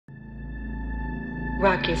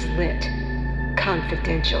Rock is lit.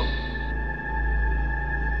 Confidential.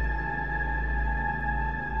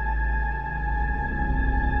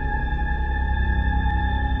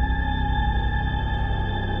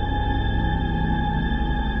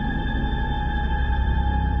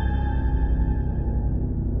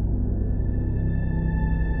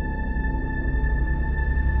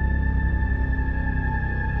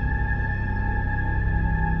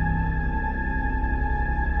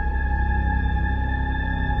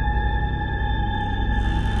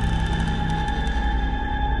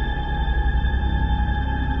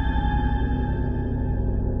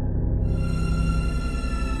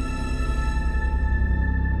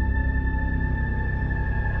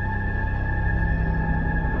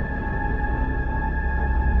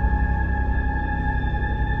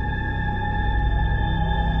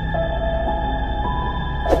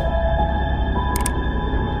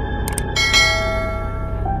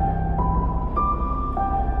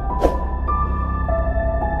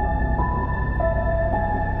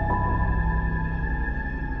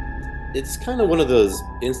 It's kind of one of those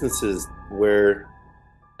instances where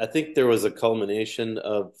I think there was a culmination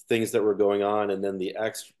of things that were going on, and then the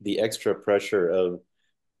extra pressure of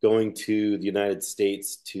going to the United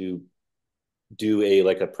States to do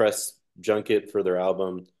a press junket for their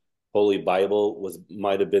album Holy Bible was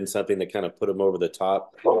might have been something that kind of put him over the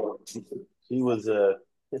top. He was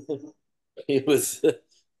he was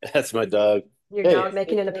that's my dog. Your Hey, dog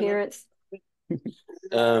making an appearance?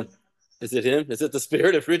 um, is it him? Is it the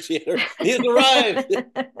spirit of Richey? He has arrived.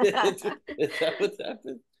 Is that what's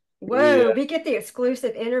happened? We Whoa, we get the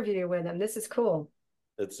exclusive interview with him. This is cool.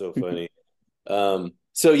 That's so funny.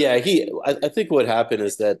 So yeah, I think what happened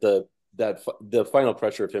is that the final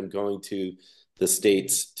pressure of him going to the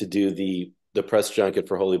States to do the press junket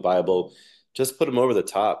for Holy Bible just put him over the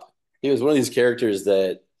top. He was one of these characters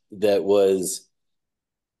that was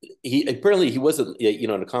he apparently he wasn't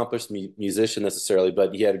an accomplished musician necessarily,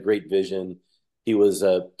 but he had a great vision. He was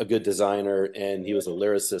a good designer and he was a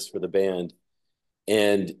lyricist for the band.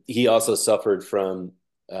 And he also suffered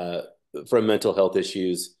uh, from mental health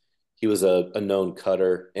issues. He was a known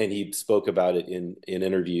cutter, and he spoke about it in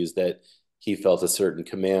interviews that he felt a certain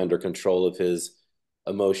command or control of his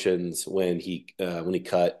emotions when he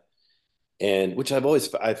cut, and which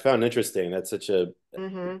I found interesting. That's such a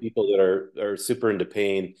Mm-hmm. people that are super into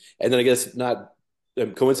pain, and then I guess not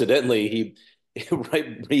coincidentally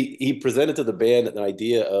he presented to the band an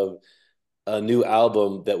idea of a new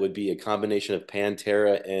album that would be a combination of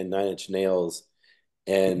Pantera and Nine Inch Nails,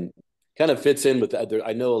 and kind of fits in with that.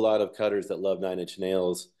 I know a lot of cutters that love Nine Inch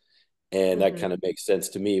Nails, and that Mm-hmm. kind of makes sense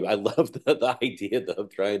to me. I love the idea of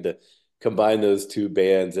trying to combine those two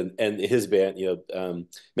bands and his band.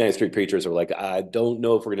 Manic Street Preachers are like, I don't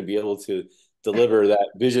know if we're going to be able to deliver that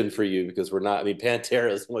vision for you because we're not. I mean,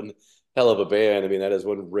 Pantera is one hell of a band. I mean, that is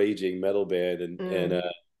one raging metal band, Mm.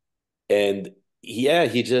 and yeah,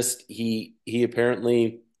 he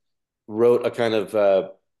apparently wrote a kind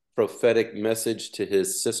of prophetic message to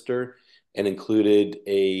his sister and included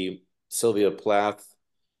a Sylvia Plath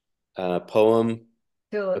poem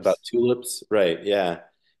about Tulips. tulips. Right, yeah.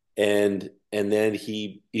 And then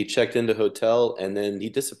he checked into hotel and then he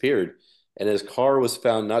disappeared. And his car was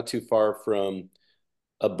found not too far from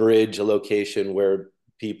a bridge, a location where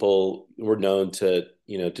people were known to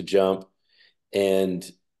jump. And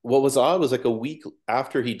what was odd was like a week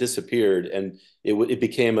after he disappeared, and it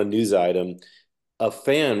became a news item. A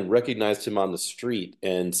fan recognized him on the street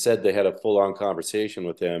and said they had a full on conversation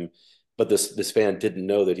with him, but this fan didn't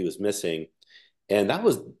know that he was missing. And that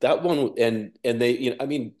was that one. And they, I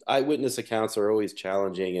mean, eyewitness accounts are always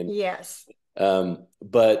challenging, and Yes.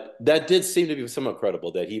 but that did seem to be somewhat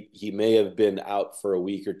credible that he may have been out for a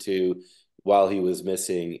week or two while he was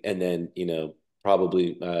missing, and then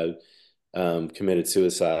probably committed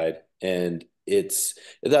suicide. And it's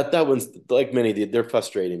that one's like many, they're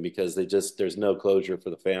frustrating because there's no closure for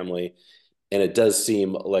the family, and it does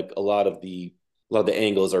seem like a lot of the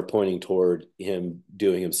angles are pointing toward him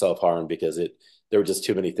doing himself harm because there were just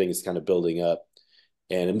too many things kind of building up.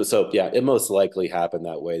 And so yeah, it most likely happened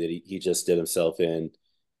that way that he just did himself in.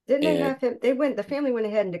 Didn't they And have him? The family went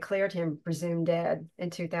ahead and declared him presumed dead in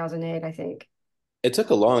 2008, I think. it took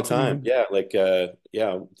a long time. Mhm.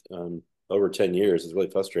 Yeah, over 10 years. It's really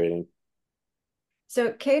frustrating.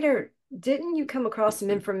 So, Cater, didn't you come across some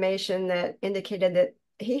information that indicated that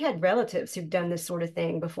he had relatives who've done this sort of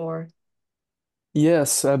thing before?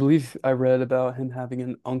 Yes, I believe I read about him having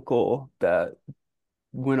an uncle that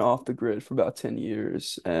went off the grid for about 10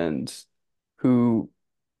 years and who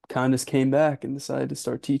kind of just came back and decided to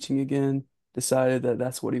start teaching again, decided that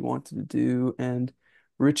that's what he wanted to do, and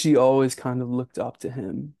Richie always kind of looked up to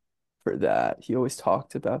him for that. He always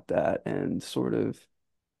talked about that and sort of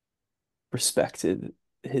respected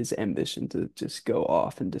his ambition to just go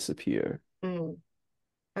off and disappear. Mm.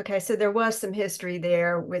 Okay, so there was some history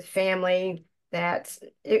there with family that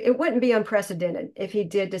it wouldn't be unprecedented if he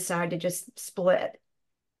did decide to just split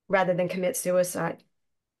rather than commit suicide.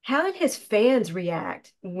 How did his fans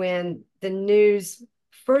react when the news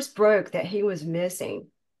first broke that he was missing?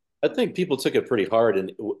 I think people took it pretty hard.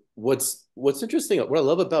 And what's interesting, what I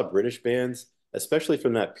love about British bands, especially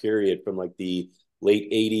from that period, from like the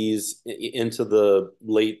late '80s into the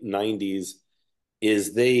late '90s,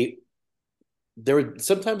 is there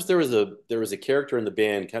was a character in the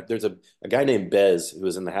band. There's a guy named Bez who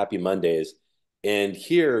was in the Happy Mondays, and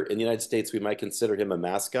here in the United States, we might consider him a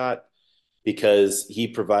mascot because he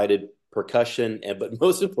provided percussion and but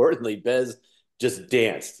most importantly, Bez just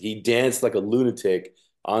danced. He danced like a lunatic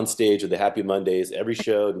on stage with the Happy Mondays. Every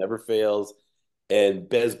show never fails. And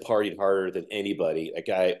Bez partied harder than anybody. That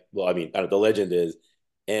guy, well, I mean, I don't know, the legend is.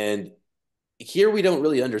 And here we don't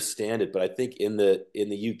really understand it, but I think in the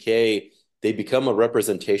UK they become a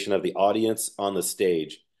representation of the audience on the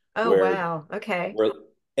stage, Oh, where wow. Okay. where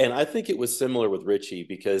and I think it was similar with Richie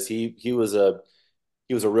because he was a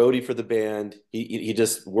roadie for the band. He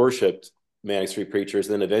just worshipped Manic Street Preachers.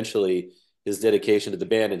 Then eventually his dedication to the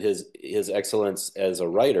band and his excellence as a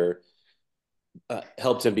writer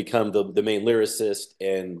helped him become the main lyricist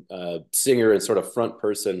and singer and sort of front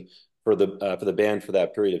person for the band for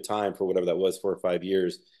that period of time, for whatever that was, 4 or 5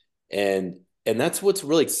 years. And that's what's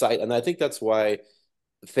really exciting. And I think that's why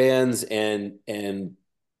fans and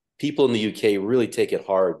people in the UK really take it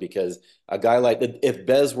hard because a guy like if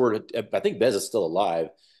Bez were I think Bez is still alive,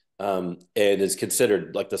 and is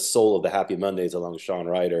considered like the soul of the Happy Mondays along with Sean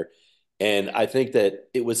Ryder. And I think that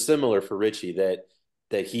it was similar for Richie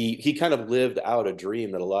that he kind of lived out a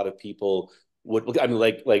dream that a lot of people would. I mean,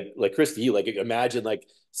 like Christy, you like imagine like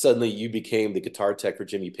suddenly you became the guitar tech for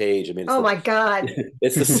Jimmy Page. I mean, Oh my God.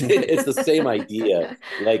 it's the same idea.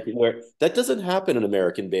 Like where that doesn't happen in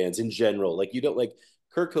American bands in general. Like you don't like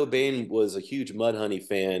Kurt Cobain was a huge Mudhoney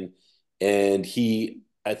fan, and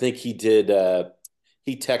I think he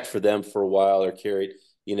teched for them for a while or carried,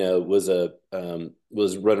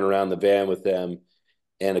 was running around the van with them,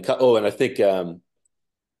 and and I think the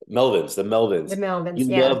The Melvins. He Melvins,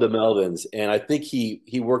 yeah. loved the Melvins, and I think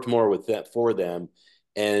he worked more with that for them.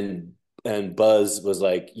 And Buzz was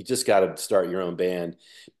like, "You just got to start your own band,"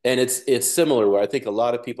 and it's similar where I think a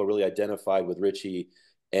lot of people really identified with Richie,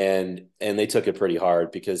 and they took it pretty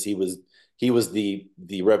hard because he was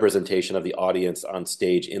the representation of the audience on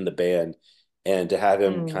stage in the band, and to have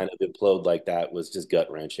him Mm. kind of implode like that was just gut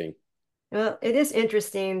wrenching. Well, it is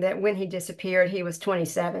interesting that when he disappeared, he was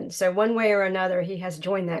 27. So one way or another, he has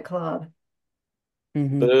joined that club. Hmm.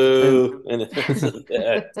 And Boo! And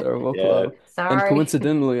yeah, Terrible yeah. club. And Sorry.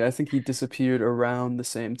 coincidentally, I think he disappeared around the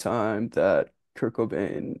same time that Kurt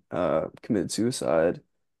Cobain committed suicide.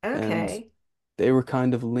 And Okay. they were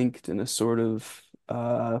kind of linked in a sort of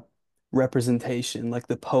representation, like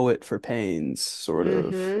the poet for Pains, sort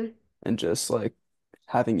of, Mm-hmm. and just like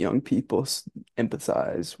having young people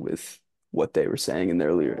empathize with what they were saying in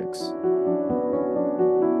their lyrics.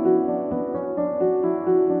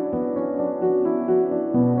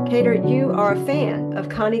 Cater, you are a fan of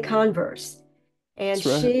Connie Converse, and That's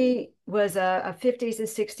right. she was a 50s and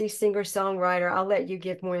 60s singer-songwriter. I'll let you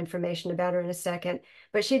give more information about her in a second,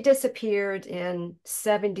 but she disappeared in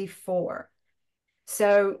 74.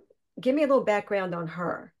 So give me a little background on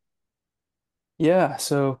her. Yeah,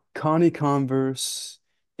 so Connie Converse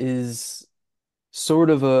is sort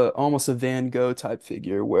of a almost a Van Gogh type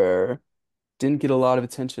figure where didn't get a lot of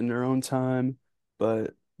attention in her own time,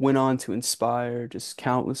 but went on to inspire just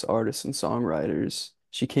countless artists and songwriters.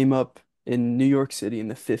 She came up in New York City in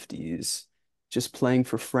the 50s, just playing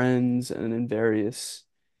for friends and in various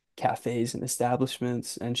cafes and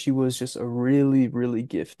establishments. And she was just a really, really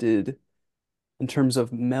gifted in terms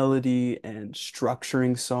of melody and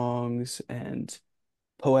structuring songs and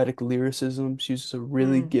poetic lyricism. She was a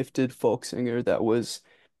really Mm, gifted folk singer that was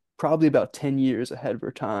probably about 10 years ahead of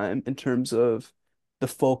her time in terms of the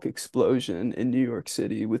folk explosion in New York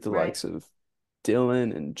City with the right. likes of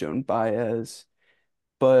Dylan and Joan Baez.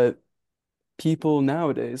 But people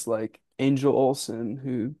nowadays like Angel Olsen,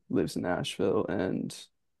 who lives in Asheville, and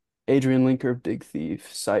Adrian Linker of Big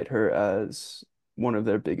Thief cite her as one of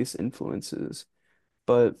their biggest influences.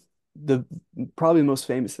 But the probably most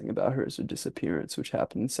famous thing about her is her disappearance, which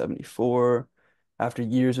happened in 74. After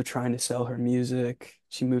years of trying to sell her music,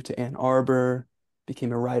 she moved to Ann Arbor,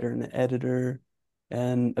 became a writer and an editor.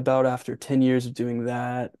 And about after 10 years of doing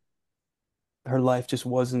that, her life just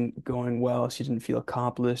wasn't going well. She didn't feel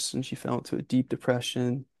accomplished and she fell into a deep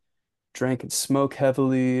depression, drank and smoked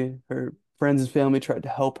heavily. Her friends and family tried to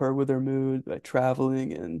help her with her mood by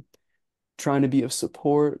traveling and trying to be of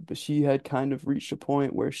support, but she had kind of reached a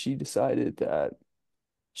point where she decided that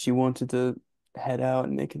she wanted to head out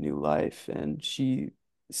and make a new life. And she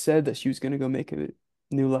said that she was going to go make a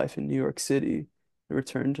new life in New York City and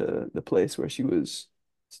return to the place where she was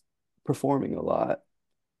performing a lot.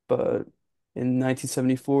 But in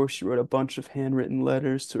 1974, she wrote a bunch of handwritten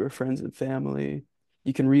letters to her friends and family.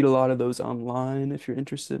 You can read a lot of those online if you're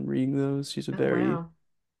interested in reading those. She's a Oh, very wow.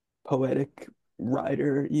 poetic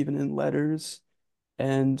writer, even in letters.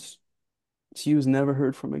 And she was never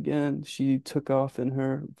heard from again. She took off in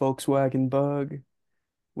her Volkswagen Bug,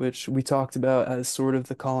 which we talked about as sort of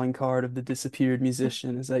the calling card of the disappeared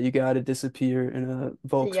musician, is that you got to disappear in a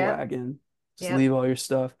Yep. Volkswagen, just Yep. leave all your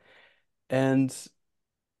stuff. And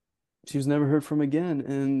she was never heard from again.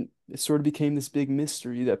 And it sort of became this big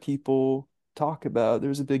mystery that people talk about. There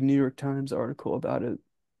was a big New York Times article about it,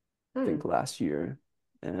 I Hmm. think last year.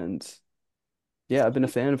 And yeah, I've been a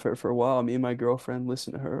fan of her for a while. Me and my girlfriend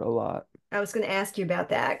listen to her a lot. I was going to ask you about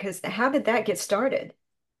that because how did that get started?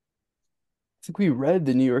 I think we read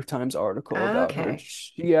the New York Times article about her. Okay.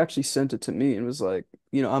 She actually sent it to me and was like,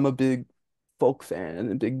 I'm a big folk fan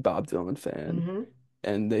and a big Bob Dylan fan. Hmm.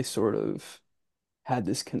 And they sort of had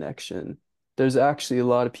this connection. There's actually a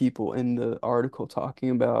lot of people in the article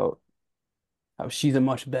talking about how she's a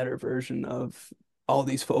much better version of all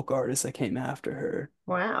these folk artists that came after her.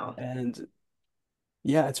 Wow. And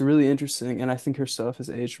yeah, it's really interesting. And I think her stuff has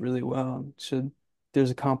aged really well.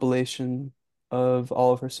 There's a compilation of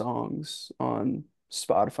all of her songs on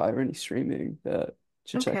Spotify or any streaming that you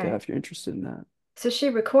should check out Okay. if you're interested in that. So she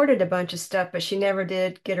recorded a bunch of stuff, but she never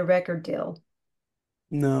did get a record deal.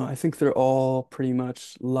 No, I think they're all pretty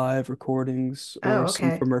much live recordings Oh, or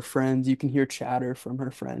some okay. from her friends. You can hear chatter from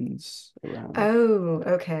her friends around. Oh,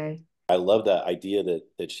 okay. I love that idea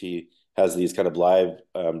that she has these kind of live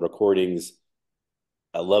recordings.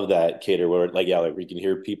 I love that, Cater, where like yeah, like we can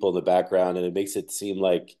hear people in the background, and it makes it seem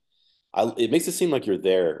like it makes it seem like you're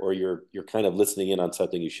there, or you're kind of listening in on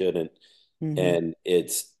something you shouldn't, Hmm. and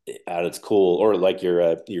it's cool, or like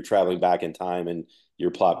you're traveling back in time and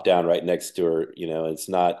you're plopped down right next to her. It's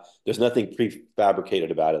not there's nothing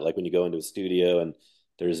prefabricated about it. Like when you go into a studio and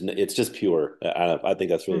it's just pure. I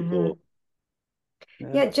think that's really Hmm. cool. Yeah,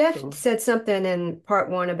 Yeah, Jeff totally. said something in part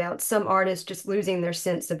one about some artists just losing their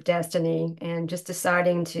sense of destiny and just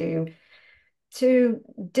deciding to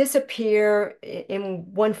disappear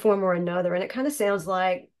in one form or another. And it kind of sounds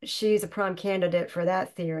like she's a prime candidate for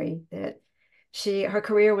that theory, that her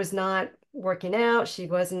career was not working out, she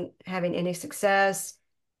wasn't having any success.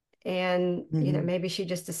 And, Hmm. maybe she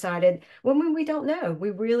just decided, well, we don't know.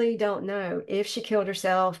 We really don't know if she killed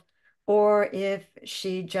herself or if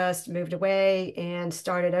she just moved away and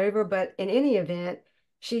started over. But in any event,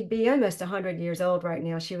 she'd be almost 100 years old right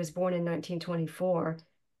now. She was born in 1924.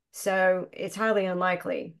 So it's highly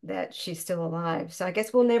unlikely that she's still alive. So I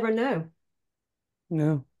guess we'll never know.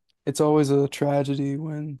 Yeah. It's always a tragedy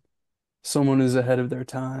when someone is ahead of their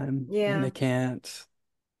time and Yeah. they can't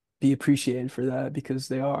be appreciated for that because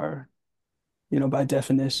they are, by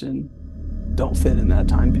definition, don't fit in that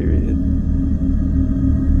time period.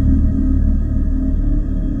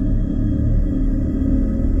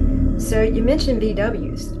 So you mentioned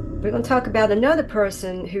VWs. We're going to talk about another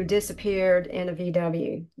person who disappeared in a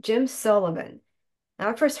VW, Jim Sullivan.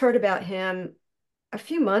 I first heard about him a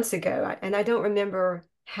few months ago, and I don't remember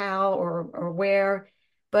how or where,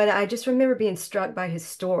 but I just remember being struck by his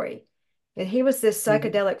story. And he was this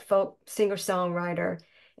Mhm. psychedelic folk singer-songwriter,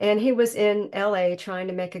 and he was in LA trying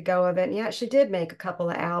to make a go of it. And he actually did make a couple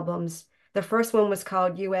of albums. The first one was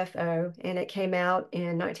called UFO, and it came out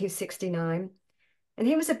in 1969. And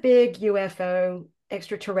he was a big UFO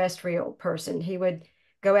extraterrestrial person. He would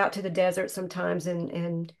go out to the desert sometimes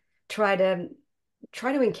and try to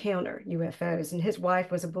try to encounter UFOs. And his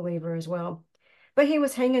wife was a believer as well. But he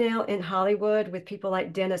was hanging out in Hollywood with people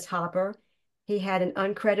like Dennis Hopper. He had an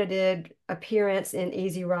uncredited appearance in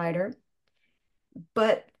Easy Rider.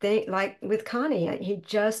 But like with Connie, he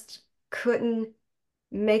just couldn't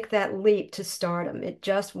make that leap to stardom. It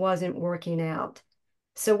just wasn't working out.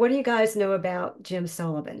 So what do you guys know about Jim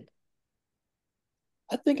Sullivan?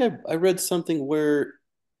 I think I read something where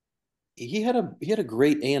he had a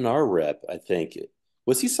great A&R rep, I think.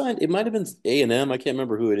 Was he signed? It might have been A&M. I can't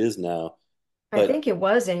remember who it is now, I but think it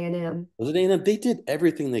was A&M. was it A&M? They did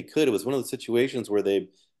everything they could. It was one of the situations where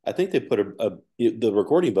I think they put the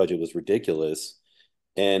recording budget was ridiculous,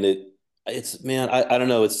 and it's man, I don't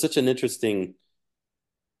know. It's such an interesting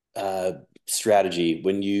uh strategy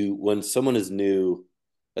when someone is new,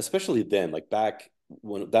 especially then, like back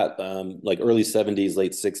when that like early 70s,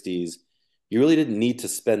 late 60s, you really didn't need to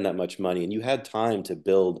spend that much money, and you had time to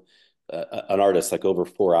build an artist like over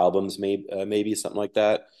 4 albums, maybe something like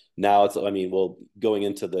that. Now it's, I mean, well, going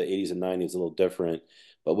into the 80s and 90s, a little different.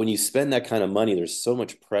 But when you spend that kind of money, there's so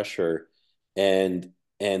much pressure, and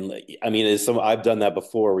I mean, I've done that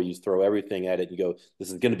before, where you throw everything at it and you go,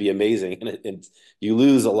 "This is going to be amazing," and you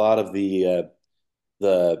lose a lot of the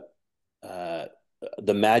uh,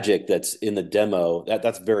 the magic that's in the demo.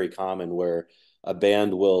 That's very common, where a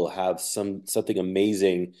band will have something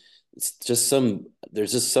amazing. It's just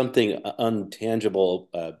there's just something untangible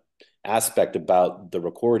aspect about the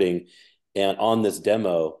recording and on this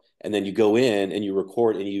demo, and then you go in and you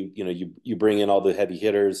record and you bring in all the heavy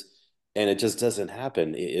hitters, and it just doesn't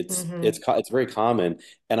happen. It's very common,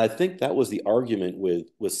 and I think that was the argument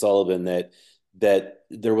with Sullivan, that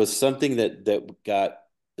there was something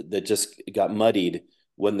that just got muddied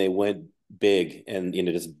when they went big, and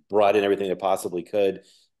just brought in everything they possibly could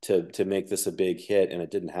to make this a big hit, and it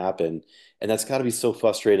didn't happen. And that's got to be so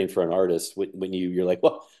frustrating for an artist when you're like,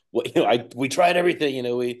 well, we tried everything,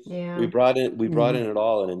 we Yeah. brought in Mhm. it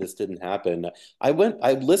all, and this didn't happen. I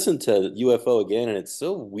listened to UFO again, and it's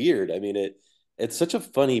so weird. I mean, it's such a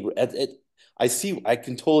I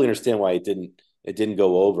can totally understand why it didn't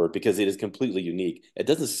go over, because it is completely unique. It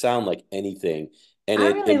doesn't sound like anything, and I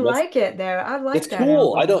it really it must like it though. I it's like that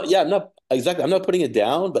cool. I album. don't. Yeah, I'm not exactly. I'm not putting it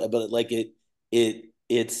down, but like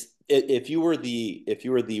if you were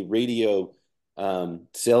the radio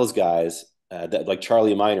sales guys, that like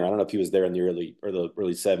Charlie Minor. I don't know if he was there in the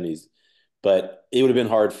early 70s, but it would have been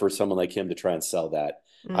hard for someone like him to try and sell that.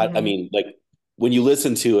 I Hmm. mean, like when you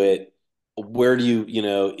listen to it, where do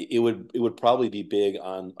it would probably be big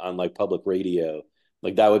on like public radio.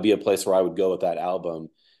 Like that would be a place where I would go with that album,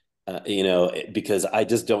 because I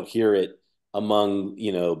just don't hear it among,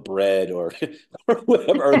 bread or or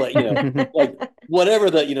whatever, or like whatever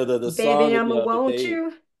the Baby, song, I'ma that want they,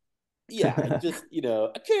 you. yeah, just,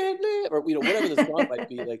 I can't live, or whatever the song might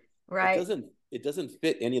be. Like it Right. doesn't it doesn't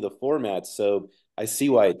fit any of the formats. So I see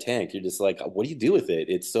why it tanked. You're just like, what do you do with it?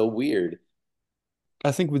 It's so weird.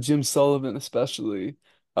 I think with Jim Sullivan especially,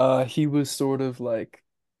 he was sort of like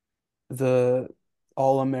the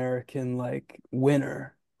all-American like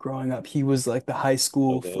winner growing up. He was like the high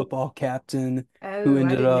school Okay. football captain who Oh, I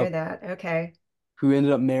ended didn't know up that. Okay. who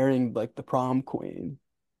ended up marrying like the prom queen.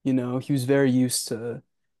 He was very used to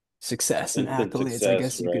success and Instant accolades, I success,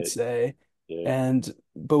 guess you could right? say. Yeah. And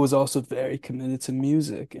but was also very committed to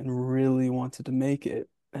music and really wanted to make it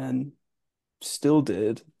and still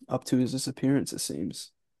did up to his disappearance, it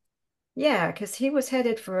seems. Yeah, because he was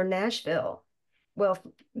headed for Nashville. Well,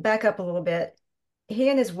 back up a little bit. He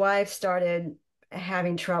and his wife started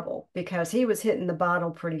having trouble because he was hitting the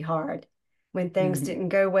bottle pretty hard. When things Mhm. didn't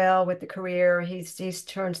go well with the career, he's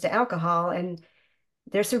turns to alcohol, and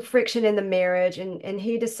there's some friction in the marriage, and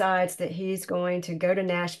he decides that he's going to go to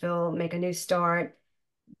Nashville, make a new start.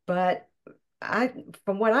 But I,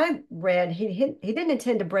 from what I read, he didn't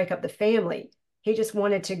intend to break up the family. He just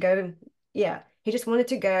wanted to go, yeah, he just wanted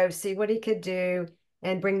to go see what he could do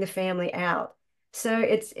and bring the family out. So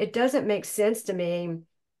it doesn't make sense to me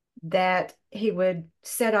that he would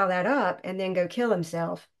set all that up and then go kill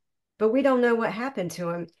himself. But we don't know what happened to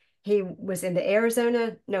him. He was in the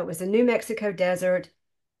Arizona, no, it was the New Mexico desert,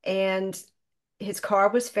 and his car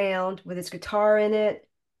was found with his guitar in it.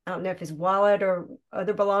 I don't know if his wallet or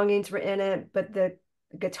other belongings were in it, but the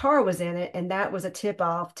guitar was in it, and that was a tip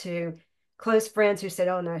off to close friends who said,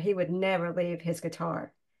 "Oh no, he would never leave his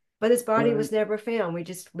guitar." But his body Right. was never found.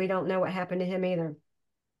 We don't know what happened to him either.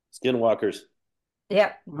 Skinwalkers.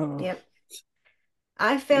 Yep. Oh, Yep.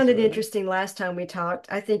 I found that's it right. interesting last time we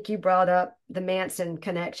talked. I think you brought up the Manson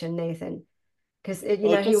connection, Nathan, because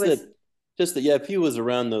Oh, he was, yeah, if he was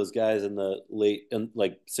around those guys in the late, in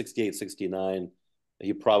like 68, 69,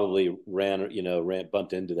 he probably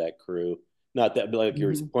bumped into that crew. Not that, but like you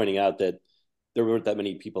were Mhm. pointing out, that there weren't that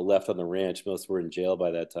many people left on the ranch. Most were in jail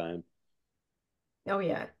by that time. oh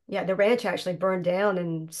yeah. Yeah, the ranch actually burned down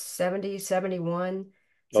in 70, 71.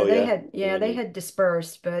 So Oh yeah. they Yeah. had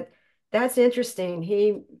dispersed, but that's interesting.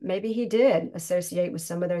 Maybe he did associate with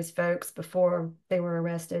some of those folks before they were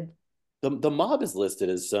arrested. The mob is listed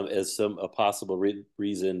as some a possible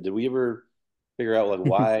reason. Did we ever figure out like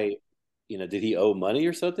why? Did he owe money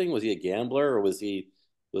or something? Was he a gambler, or was the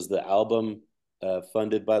album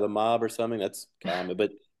funded by the mob or something? That's common,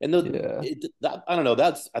 but and Yeah. I don't know.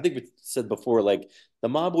 That's, I think we said before, like the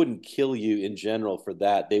mob wouldn't kill you in general for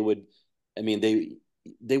that. They would, I mean,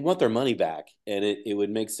 they want their money back, and it would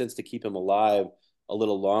make sense to keep him alive a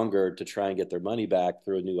little longer to try and get their money back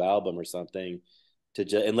through a new album or something,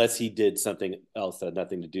 unless he did something else that had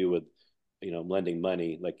nothing to do with lending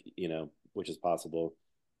money, like which is possible.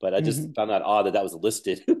 But I just Hmm. found that odd that that was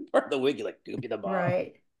listed part of the wiki, like go get a mom.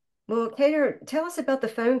 Right. Well, Cater, tell us about the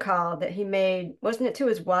phone call that he made. Wasn't it to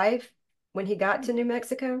his wife when he got to New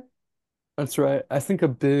Mexico? That's right. I think a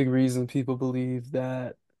big reason people believe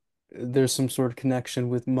that there's some sort of connection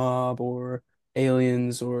with mob or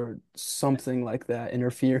aliens or something like that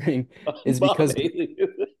interfering is Mom because, alien.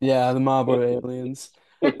 yeah, the mob or aliens,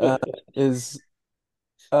 uh, is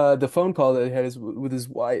the phone call that he had is with his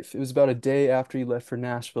wife. It was about a day after he left for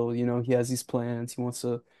Nashville. You know, he has these plans. He wants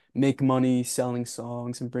to make money selling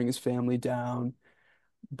songs and bring his family down.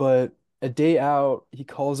 But a day out, he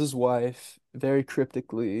calls his wife very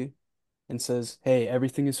cryptically and says, "Hey,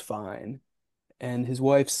 everything is fine." And his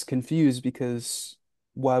wife's confused because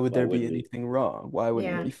why would Why there be wouldn't he? anything wrong? Why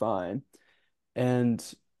wouldn't it Yeah. be fine? And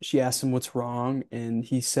she asks him what's wrong, and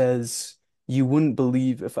he says, "You wouldn't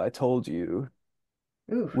believe if I told you,"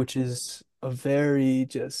 Ooh. which is a very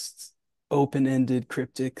just open-ended,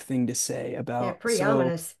 cryptic thing to say Yeah, about. pretty So,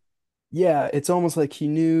 ominous. yeah, it's almost like he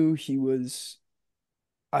knew he was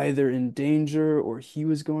either in danger or he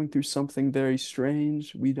was going through something very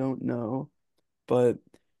strange. We don't know. But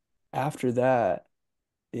after that,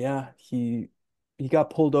 yeah, he got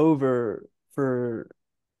pulled over for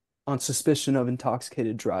on suspicion of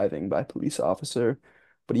intoxicated driving by a police officer,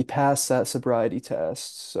 but he passed that sobriety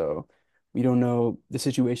test, so we don't know the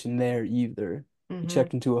situation there either. He Hmm.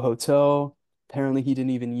 checked into a hotel. Apparently, he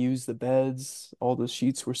didn't even use the beds. All the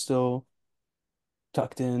sheets were still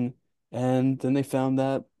tucked in. And then they found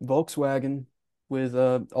that Volkswagen with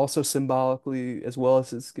also symbolically, as well as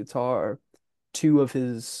his guitar, two of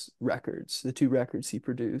his records, the two records he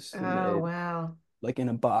produced and Oh, made, wow. like in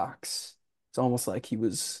a box. It's almost like he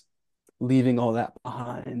was leaving all that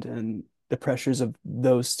behind and the pressures of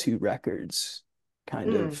those two records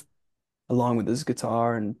kind Mm. of along with his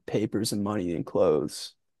guitar and papers and money and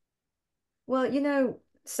clothes. Well,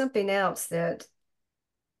 something else that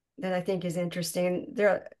I think is interesting,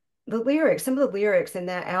 the lyrics, some of the lyrics in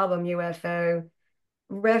that album UFO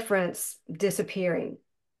reference disappearing.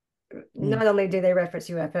 Mm. Not only do they reference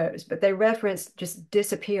UFOs, but they reference just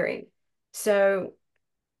disappearing. So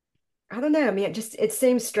I don't know. I mean, it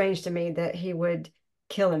seems strange to me that he would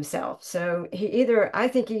kill himself. So I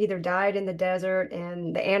think he either died in the desert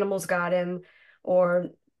and the animals got him, or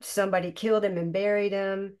somebody killed him and buried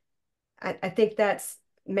him. I think that's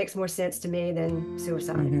makes more sense to me than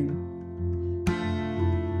suicide. Hmm.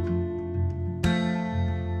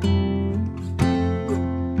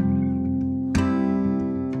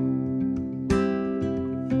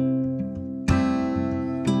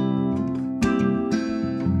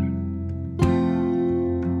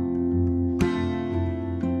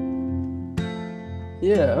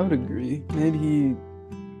 Yeah, I would agree. Maybe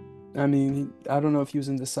I mean, I don't know if he was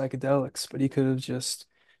into psychedelics, but he could have just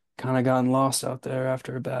kind of gotten lost out there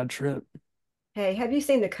after a bad trip. Hey, have you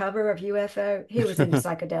seen the cover of UFO? He was into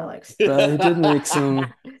psychedelics. He did make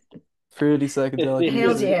some pretty psychedelic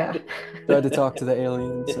Hells music. yeah. Tried to talk to the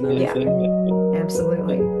aliens and Yeah, everything.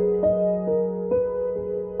 absolutely.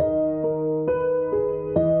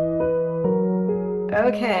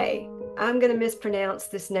 Okay, I'm going to mispronounce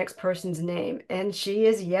this next person's name, and she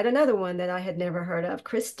is yet another one that I had never heard of.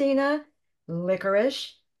 Christina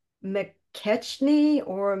Licorice McKechnie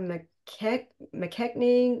or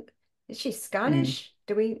McKechnie. Is she Mhm. Scottish?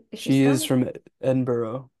 Is she She is Scottish? from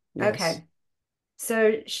Edinburgh. Yes. Okay,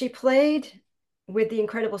 so she played with the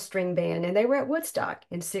Incredible String Band, and they were at Woodstock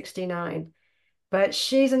in '69. But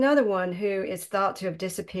she's another one who is thought to have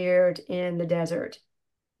disappeared in the desert.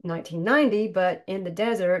 1990, but in the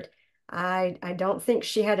desert, I don't think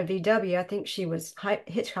she had a VW. I think she was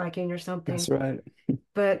hitchhiking or That's something. right.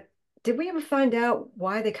 But did we ever find out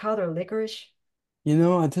why they called her Licorice? You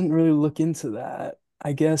know, I didn't really look into that.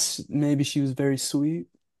 I guess maybe she was very sweet.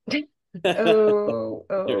 Oh,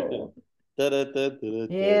 oh. Yeah, too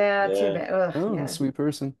Yeah. bad. Ugh, Oh, a yeah. sweet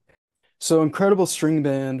person. So Incredible String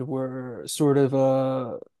Band were sort of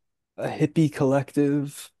a hippie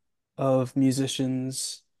collective of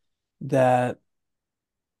musicians that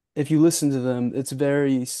if you listen to them, it's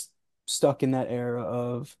very stuck in that era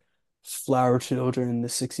of Flower Children, the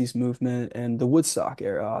 60s movement, and the Woodstock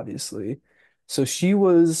era, obviously. So she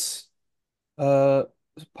was uh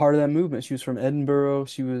part of that movement. She was from Edinburgh.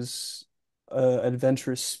 She was an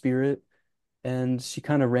adventurous spirit, and she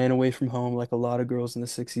kind of ran away from home like a lot of girls in the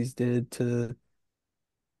 60s did to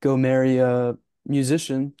go marry a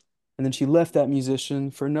musician. And then she left that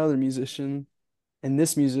musician for another musician. And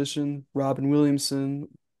this musician, Robin Williamson,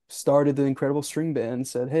 started the incredible string band and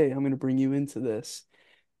said, "Hey, I'm going to bring you into this."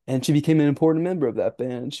 And she became an important member of that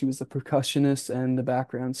band. She was the percussionist and the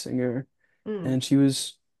background singer, Mm. and she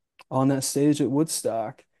was on that stage at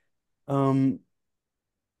Woodstock. Um,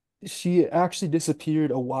 she actually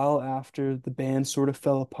disappeared a while after the band sort of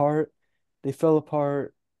fell apart. They fell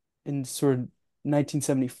apart in sort of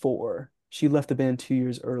 1974. She left the band 2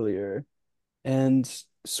 years earlier and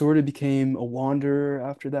sort of became a wanderer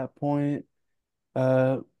after that point.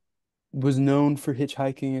 Uh, was known for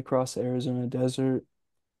hitchhiking across the Arizona desert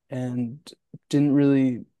and didn't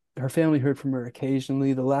really, her family heard from her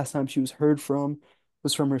occasionally. The last time she was heard from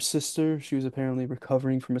was from her sister. She was apparently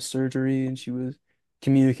recovering from a surgery and she was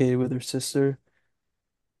communicated with her sister,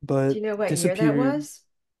 Do but you know what year that disappeared. was?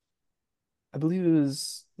 I believe it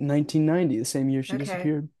was 1990, the same year she Okay.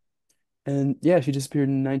 disappeared. And yeah, she disappeared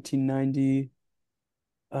in 1990,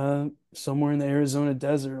 somewhere in the Arizona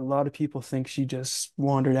desert. A lot of people think she just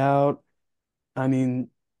wandered out. I mean,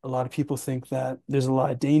 a lot of people think that there's a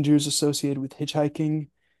lot of dangers associated with hitchhiking.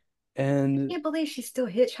 I And can't believe she's still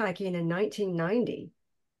hitchhiking in 1990.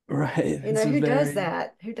 right, You it's know, a who does very,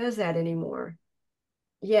 that? Who does that anymore?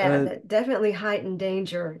 Yeah, uh, that definitely heightened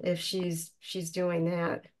danger if she's doing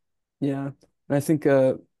that. yeah. And I think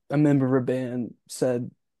a member of her band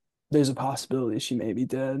said there's a possibility she may be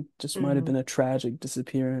dead. Just might have Hmm. been a tragic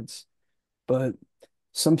disappearance. But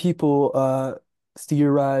some people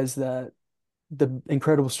theorize that the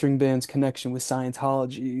Incredible String Band's connection with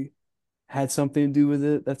Scientology had something to do with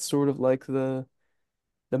it. That's sort of like the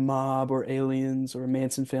mob or aliens or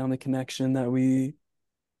Manson family connection that we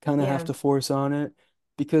kind of have Yeah. to force on it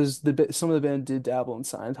because some of the band did dabble in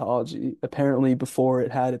Scientology apparently before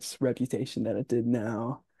it had its reputation that it did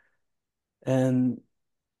now and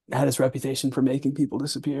had its reputation for making people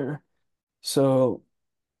disappear. So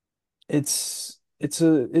it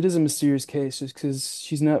is a mysterious case just because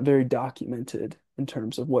she's not very documented in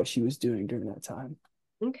terms of what she was doing during that time.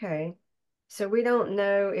 Okay. So we don't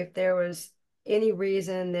know if there was any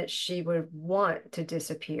reason that she would want to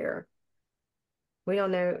disappear. We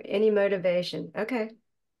don't know any motivation. Okay.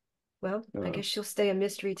 Well, I Uh, guess she'll stay a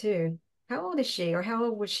mystery too. How old is she, or how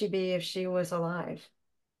old would she be if she was alive?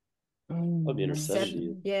 Probably in her Seven,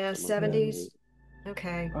 70s, yeah, something like that, yeah, 70s. right?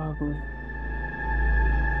 Okay. probably.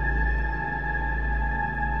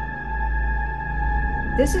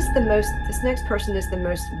 This next person is the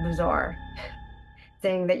most bizarre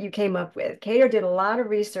thing that you came up with. Cador did a lot of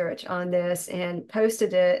research on this and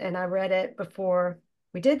posted it, and I read it before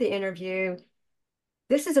we did the interview.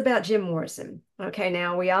 This is about Jim Morrison. Okay,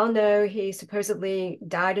 now we all know he supposedly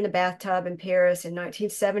died in a bathtub in Paris in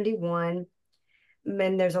 1971.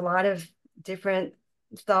 And there's a lot of different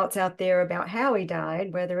thoughts out there about how he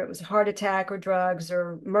died, whether it was a heart attack or drugs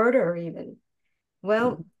or murder, even.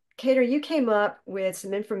 Well, Cater, you came up with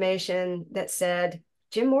some information that said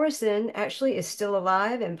Jim Morrison actually is still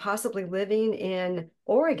alive and possibly living in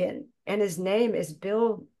Oregon, and his name is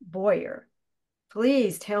Bill Boyer.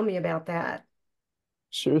 Please tell me about that.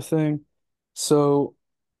 Sure thing. So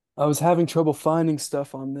I was having trouble finding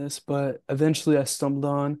stuff on this, but eventually I stumbled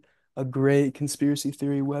on a great conspiracy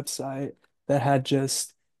theory website that had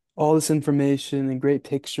just all this information and great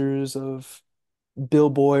pictures of Bill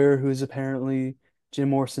Boyer, who is apparently Jim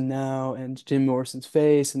Morrison now, and Jim Morrison's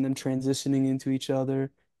face, and them transitioning into each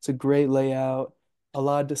other. It's a great layout, a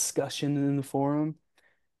lot of discussion in the forum.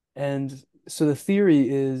 And so the theory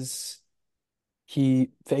is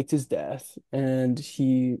he faked his death and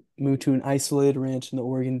he moved to an isolated ranch in the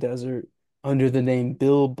Oregon desert under the name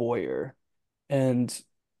Bill Boyer. And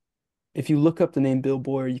if you look up the name Bill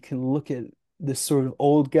Boyer, you can look at this sort of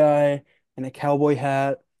old guy in a cowboy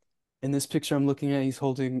hat. In this picture I'm looking at, he's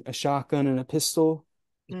holding a shotgun and a pistol.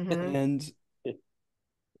 Mm-hmm. And,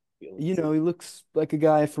 you Feelings. know, he looks like a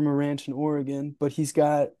guy from a ranch in Oregon, but he's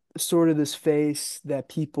got sort of this face that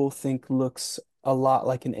people think looks a lot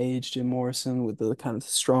like an aged Jim Morrison with the kind of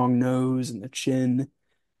strong nose and the chin.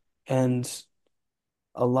 And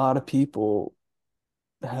a lot of people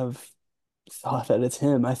have thought that it's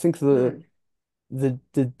him. I think Hmm.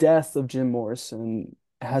 the death of Jim Morrison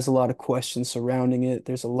has a lot of questions surrounding it.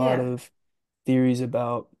 There's a lot Yeah. of theories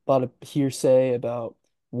about a lot of hearsay about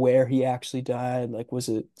where he actually died. Like,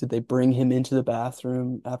 did they bring him into the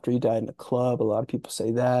bathroom after he died in a club? A lot of people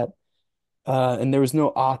say that. And there was no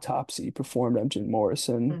autopsy performed on Jim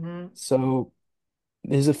Morrison. Mm-hmm. So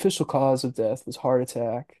his official cause of death was heart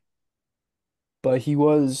attack, but he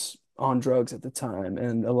was on drugs at the time,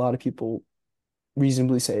 and a lot of people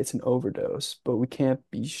reasonably say it's an overdose, but we can't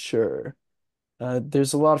be sure.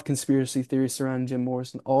 There's a lot of conspiracy theories surrounding Jim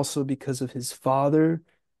Morrison, also because of his father,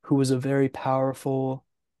 who was a very powerful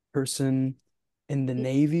person in the He,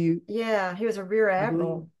 Navy, yeah, he was a rear I believe.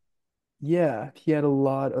 admiral. Yeah, he had a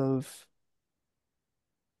lot of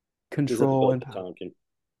He's at the control Bill and power. Tonkin.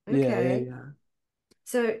 Yeah, yeah, Okay. yeah.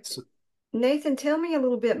 So, So, Nathan, tell me a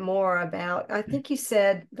little bit more about, I think you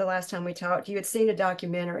said the last time we talked, you had seen a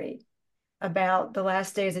documentary about the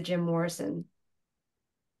last days of Jim Morrison.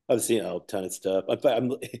 I've seen a ton of stuff.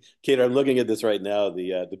 I'm Kater, I'm looking at this right now.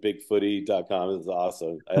 The bigfooty.com is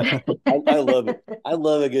awesome. I love it. I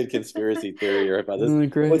love a good conspiracy theory about this. isn't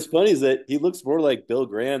it What's great? funny is that he looks more like Bill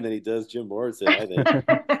Graham than he does Jim Morrison, I think.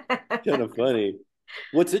 Kind of funny.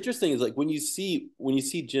 What's interesting is like when you see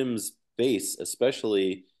Jim's face,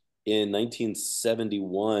 especially in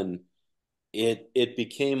 1971, it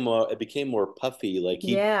became more puffy. Like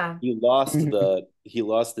Yeah. he lost the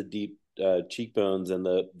deep cheekbones and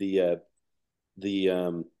the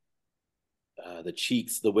the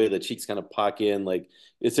cheeks, the way the cheeks kind of pock in. Like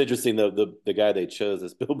it's interesting the guy they chose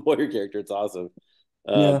as Bill Boyer character. It's awesome.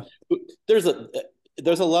 Um, Yeah. there's a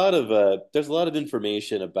there's a lot of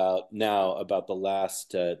information about the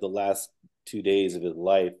last 2 days of his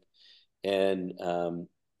life, and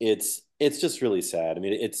it's just really sad. I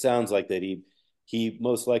mean, it sounds like that he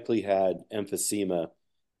most likely had emphysema,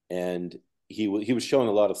 and he was showing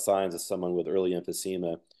a lot of signs of someone with early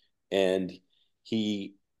emphysema, and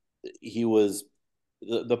he he was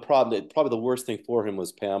the problem that probably the worst thing for him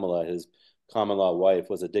was Pamela, his common law wife,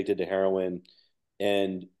 was addicted to heroin,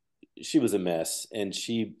 and she was a mess. And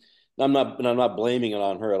I'm not blaming it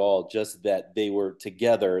on her at all. Just that they were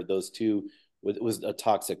together, those two was a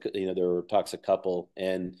toxic, they were a toxic couple,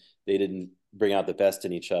 and they didn't bring out the best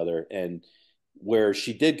in each other. And where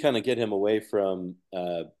she did kind of get him away from,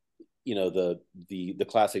 the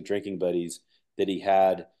classic drinking buddies that he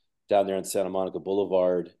had down there in Santa Monica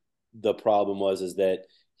Boulevard. The problem was is that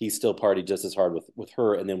he still partied just as hard with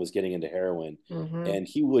her, and then was getting into heroin. Hmm. And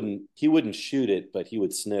he wouldn't shoot it, but he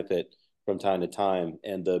would sniff it from time to time.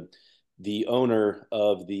 And the owner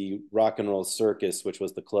of the Rock and Roll Circus, which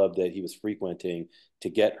was the club that he was frequenting to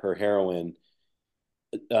get her heroin,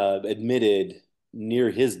 admitted near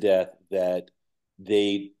his death that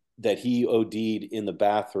he OD'd in the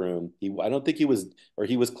bathroom. I don't think he was, or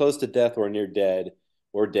he was close to death or near dead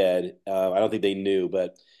or dead. I don't think they knew,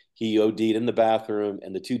 but he OD'd in the bathroom,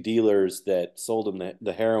 and the two dealers that sold him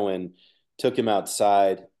the heroin took him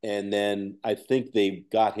outside, and then I think they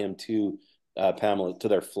got him to Pamela to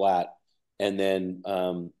their flat, and then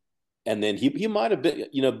he might have been,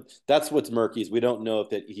 that's what's murky, is we don't know if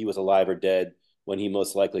that he was alive or dead when he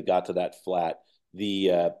most likely got to that flat.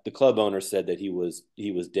 The club owner said that he was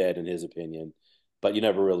dead in his opinion, but you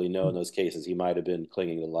never really know in those cases. He might have been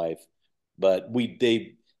clinging to life, but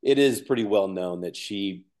it is pretty well known that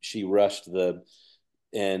she rushed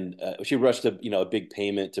she rushed a big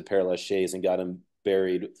payment to Père Lachaise and got him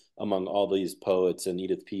buried among all these poets and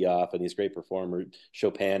Edith Piaf and these great performers.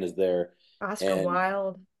 Chopin is there, Oscar and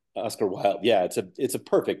Wilde. Oscar Wilde. Yeah, it's a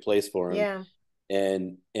perfect place for him, Yeah.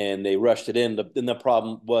 and they rushed it in. The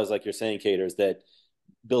problem was, like you're saying, Cater, is that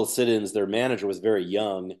Bill Siddons, their manager, was very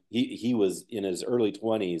young. He was in his early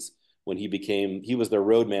 20s when he was their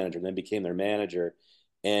road manager and then became their manager.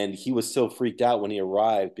 And he was so freaked out when he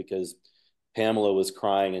arrived because Pamela was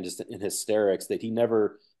crying and just in hysterics that he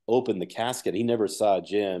never opened the casket. He never saw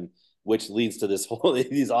Jim, which leads to this whole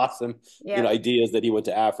these awesome, Yep. ideas that he went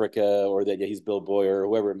to Africa, or that, yeah, he's Bill Boyer or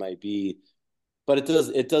whoever it might be. But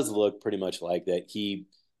it does look pretty much like that.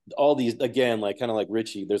 All these, again, like kind of like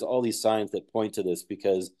Richey, there's all these signs that point to this,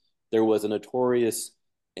 because there was a notorious,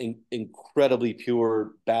 incredibly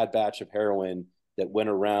pure bad batch of heroin that went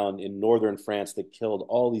around in northern France that killed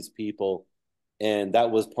all these people, and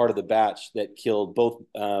that was part of the batch that killed both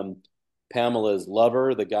Pamela's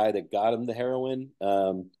lover, the guy that got him the heroin.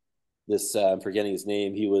 This I'm forgetting his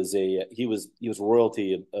name. He was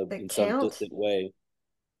royalty The in some Count. distant way,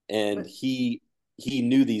 and But he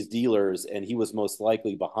knew these dealers, and he was most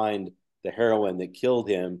likely behind the heroin that killed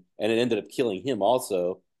him, and it ended up killing him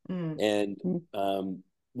also. mm, And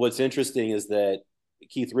what's interesting is that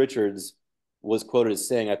Keith Richards was quoted as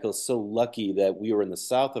saying, "I feel so lucky that we were in the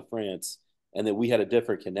south of France and that we had a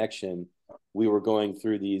different connection. We were going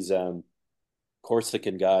through these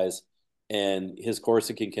Corsican guys, and his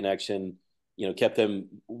Corsican connection, kept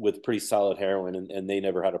them with pretty solid heroin, and they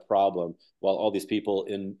never had a problem, while all these people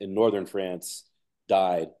in northern France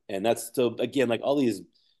died." And that's, so again, like all these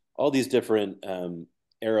different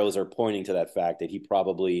arrows are pointing to that fact that he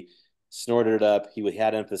probably snorted it up. He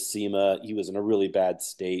had emphysema. He was in a really bad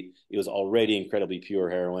state. It was already incredibly pure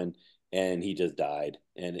heroin, and he just died.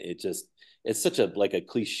 And it's such a, like, a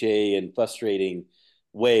cliche and frustrating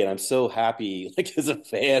way. And I'm so happy, like, as a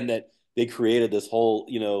fan, that they created this whole,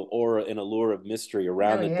 aura and allure of mystery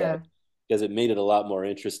around Oh the death, yeah. because it made it a lot more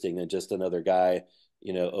interesting than just another guy,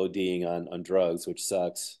 ODing on drugs, which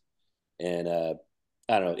sucks. And I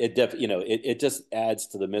don't know, it just adds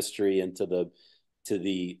to the mystery and to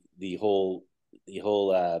the whole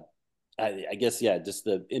I guess, yeah, just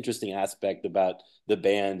the interesting aspect about the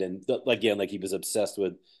band. And again, like, he was obsessed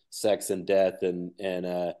with sex and death, and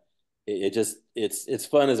it's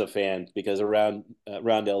fun as a fan, because around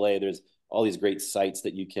LA there's all these great sites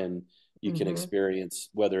that you can Hmm. experience,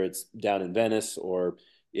 whether it's down in Venice or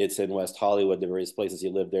it's in West Hollywood, the various places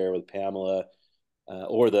you live there with Pamela,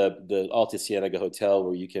 or the Alta Cienega Hotel,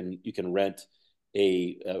 where you can rent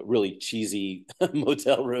a really cheesy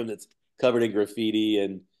motel room that's covered in graffiti,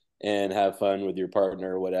 and have fun with your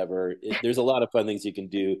partner or whatever. There's a lot of fun things you can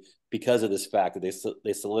do because of this fact that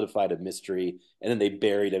they solidified a mystery, and then they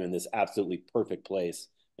buried him in this absolutely perfect place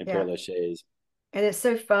in Père Yeah. Lachaise. And it's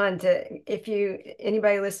so fun to, if you,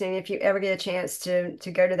 anybody listening, if you ever get a chance to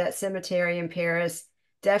go to that cemetery in Paris,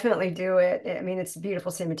 definitely do it. I mean, it's a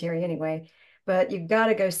beautiful cemetery anyway, but you've got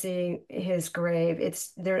to go see his grave.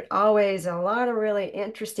 There are always a lot of really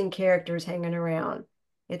interesting characters hanging around.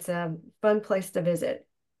 It's a fun place to visit.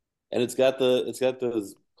 And it's got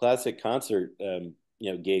those classic concert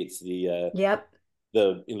gates, Yep.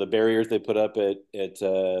 the barriers they put up at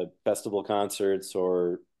festival concerts,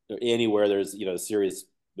 or anywhere there's a serious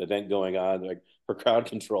event going on, like, for crowd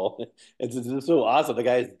control. It's so awesome. The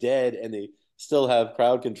guy's dead and they still have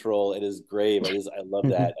crowd control at his grave. I love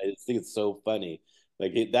that. I just think it's so funny.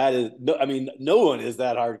 Like, that is no, I mean, no one is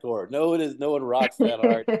that hardcore. No one rocks that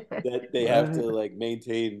hard that they have to, Right. like,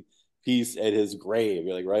 maintain peace at his grave.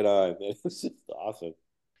 You're like, right on. It's just awesome.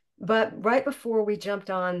 But right before we jumped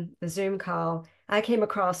on the Zoom call, I came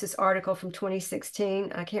across this article from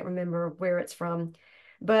 2016. I can't remember where it's from,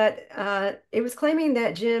 but it was claiming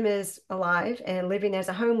that Jim is alive and living as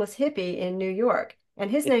a homeless hippie in New York, and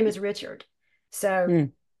his name is Richard. So, Hmm.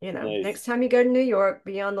 next Nice time you go to New York,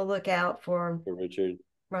 be on the lookout for, for Richard.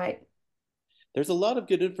 right. There's a lot of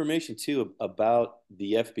good information too about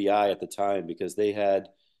the FBI at the time, because they had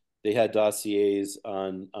dossiers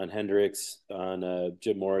on Hendrix, on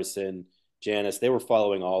Jim Morrison, Janis. They were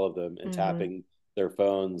following all of them and Hmm. tapping their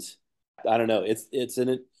phones. I don't know. It's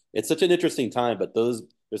such an interesting time, but there's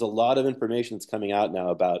a lot of information that's coming out now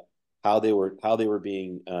about how they were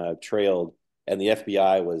being trailed, and the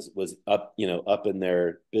FBI was up in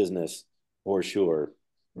their business for sure.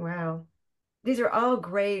 Wow. These are all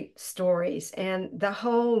great stories, and the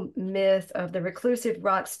whole myth of the reclusive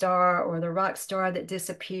rock star or the rock star that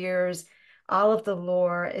disappears, all of the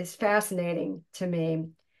lore is fascinating to me.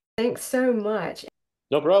 Thanks so much.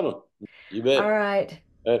 No problem. You bet. All right.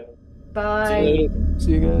 All right. See you Bye. Yeah. later.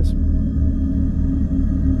 See you guys.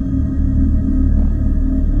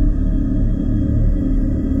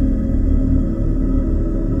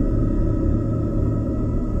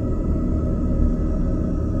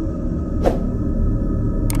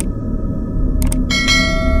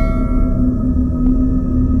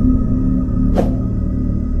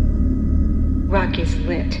 Rock is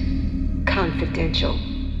lit.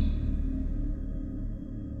 Confidential.